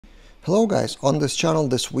Hello guys, on this channel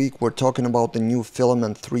this week we're talking about the new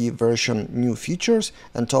Filament 3 version new features,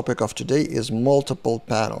 and topic of today is multiple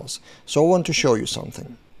panels. So I want to show you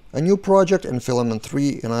something. A new project in Filament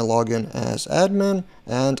 3 and I log in as admin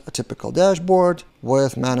and a typical dashboard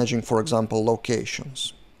with managing, for example,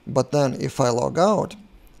 locations. But then if I log out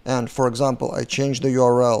and, for example, I change the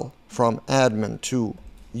URL from admin to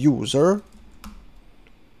user,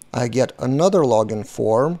 I get another login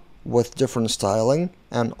form with different styling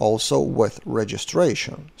and also with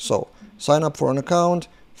registration. So sign up for an account,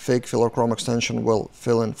 fake filler Chrome extension will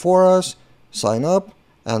fill in for us, sign up,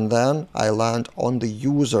 and then I land on the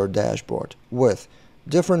user dashboard with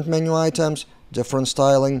different menu items, different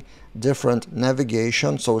styling, different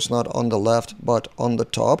navigation, so it's not on the left but on the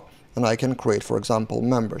top, and I can create, for example,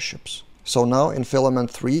 memberships. So now in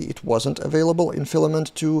Filament 3 it wasn't available. In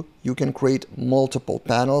Filament 2 you can create multiple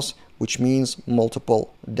panels, which means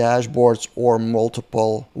multiple dashboards or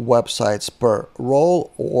multiple websites per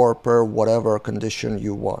role or per whatever condition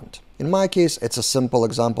you want. In my case, it's a simple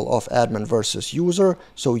example of admin versus user,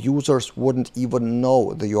 so users wouldn't even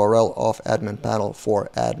know the URL of admin panel for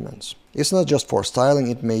admins. It's not just for styling,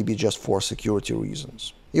 it may be just for security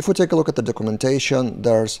reasons. If we take a look at the documentation,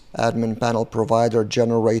 there's admin panel provider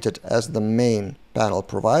generated as the main panel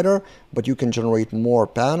provider, but you can generate more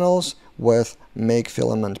panels with make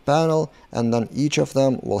filament panel, and then each of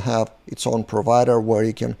them will have its own provider where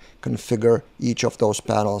you can configure each of those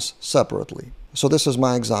panels separately. So this is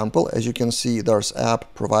my example. As you can see, there's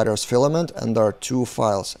app providers filament and there are two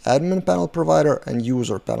files, admin panel provider and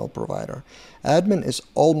user panel provider. Admin is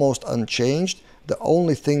almost unchanged. The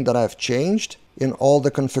only thing that I've changed in all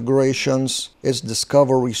the configurations is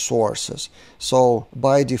discover resources. So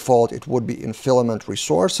by default it would be in filament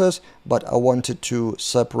resources, but I wanted to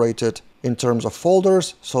separate it in terms of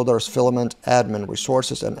folders. So there's filament admin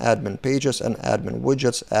resources and admin pages and admin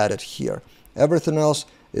widgets added here. Everything else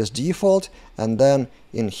is default, and then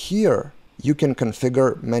in here you can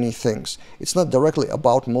configure many things. It's not directly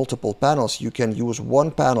about multiple panels. You can use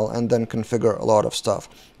one panel and then configure a lot of stuff.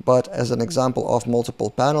 But as an example of multiple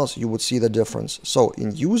panels, you would see the difference. So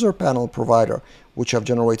in user panel provider, which I've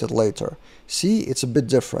generated later, see, it's a bit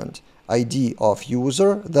different. ID of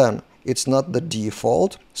user, then it's not the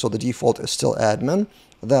default, so the default is still admin.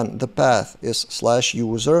 Then the path is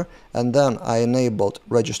 /user, and then I enabled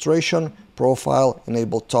registration, profile,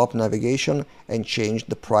 enabled top navigation, and changed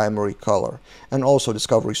the primary color. And also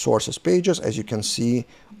discover resources pages, as you can see,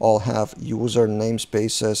 all have user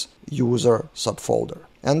namespaces, user subfolder.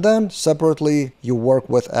 And then separately you work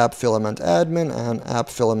with app filament admin and app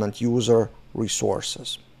filament user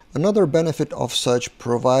resources. Another benefit of such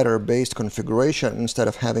provider-based configuration, instead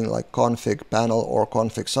of having like config panel or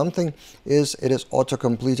config something, is it is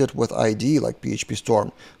auto-completed with ID like PHP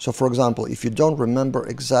Storm. So for example, if you don't remember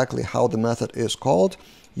exactly how the method is called,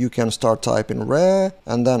 you can start typing re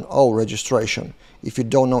and then registration. If you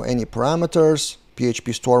don't know any parameters,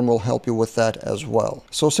 PHP Storm will help you with that as well.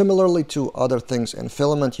 So similarly to other things in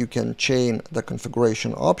Filament, you can chain the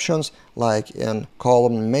configuration options like in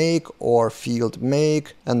column make or field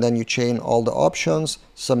make, and then you chain all the options.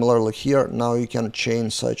 Similarly here, now you can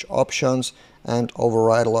chain such options and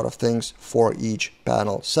override a lot of things for each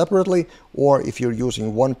panel separately, or if you're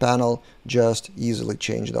using one panel, just easily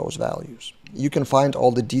change those values. You can find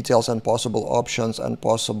all the details and possible options and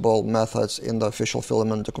possible methods in the official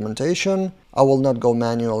Filament documentation. I will not go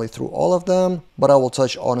manually through all of them, but I will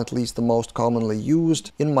touch on at least the most commonly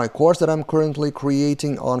used in my course that I'm currently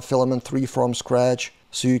creating on Filament 3 from scratch.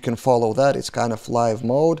 So you can follow that. It's kind of live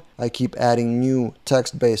mode. I keep adding new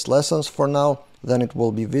text-based lessons for now, then it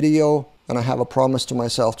will be video. And I have a promise to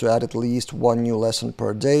myself to add at least one new lesson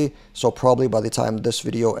per day, so probably by the time this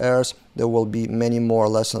video airs, there will be many more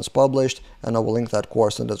lessons published, and I will link that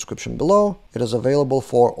course in the description below. It is available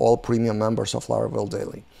for all premium members of Laravel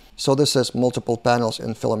Daily. So this is multiple panels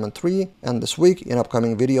in Filament 3, and this week in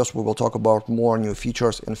upcoming videos we will talk about more new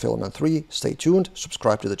features in Filament 3. Stay tuned,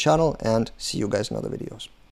 subscribe to the channel, and see you guys in other videos.